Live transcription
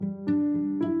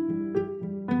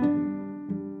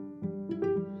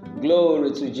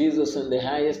Glory to Jesus in the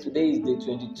highest. Today is day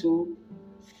 22,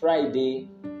 Friday,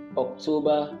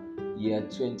 October, year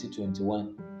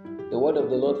 2021. The word of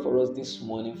the Lord for us this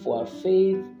morning for our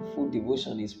faithful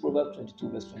devotion is Proverbs 22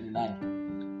 verse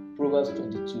 29. Proverbs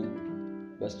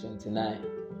 22 verse 29.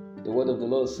 The word of the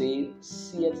Lord says,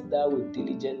 "Seest thou a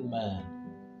diligent man?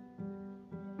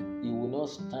 He will not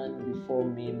stand before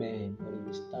me men, but he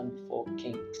will stand before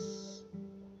kings."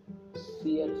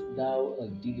 Seest thou a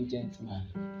diligent man?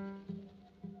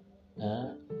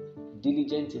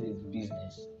 Diligent in his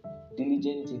business,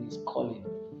 diligent in his calling.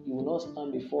 He will not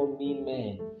stand before mean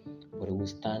men, but he will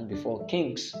stand before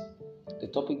kings. The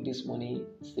topic this morning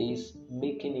says,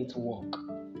 making it work.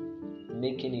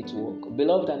 Making it work.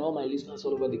 Beloved and all my listeners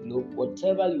all over the globe,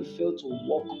 whatever you fail to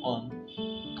work on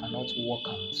cannot work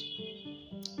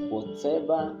out.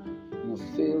 Whatever you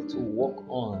fail to work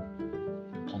on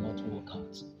cannot work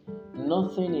out.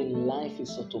 Nothing in life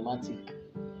is automatic.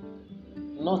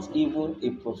 Not even a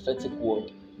prophetic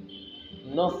word.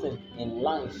 Nothing in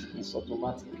life is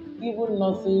automatic. Even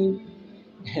nothing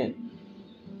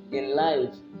in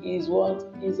life is what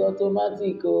is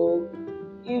automatic.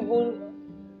 Even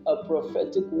a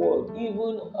prophetic word,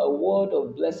 even a word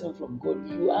of blessing from God,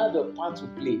 you have a part to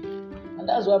play. And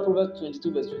that's why Proverbs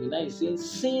 22 verse 29 is saying,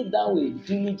 "Say thou a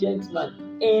diligent man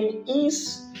in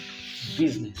his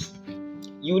business."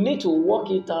 You need to work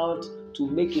it out to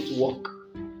make it work.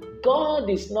 God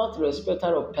is not a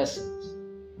respecter of persons.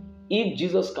 If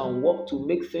Jesus can work to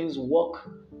make things work,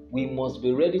 we must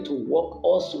be ready to work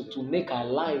also to make our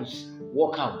lives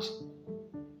work out.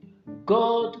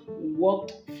 God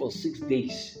worked for 6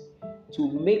 days to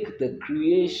make the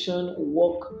creation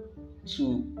work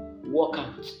to work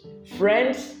out.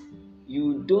 Friends,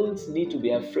 you don't need to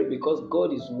be afraid because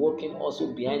God is working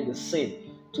also behind the scene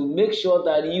to make sure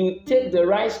that you take the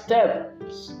right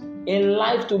steps in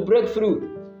life to break through.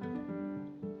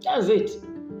 That's it.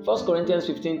 1 Corinthians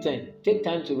 15:10. Take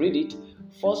time to read it.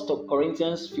 1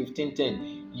 Corinthians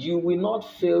 15:10. You will not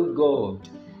fail God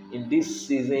in this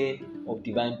season of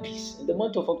divine peace. In the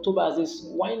month of October, as it's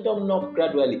wind up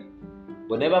gradually.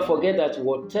 But never forget that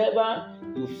whatever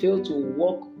you fail to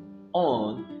work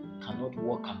on cannot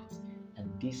work out. And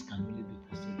this can only be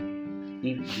possible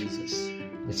if Jesus,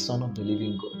 the Son of the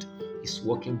living God, is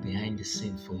working behind the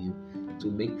scene for you to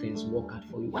make things work out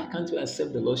for you. Why can't you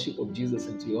accept the Lordship of Jesus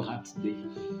into your heart today?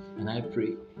 And I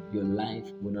pray your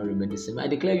life will not remain the same. I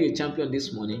declare you a champion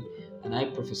this morning, and I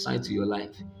prophesy to your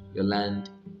life. Your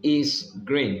land is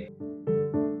green.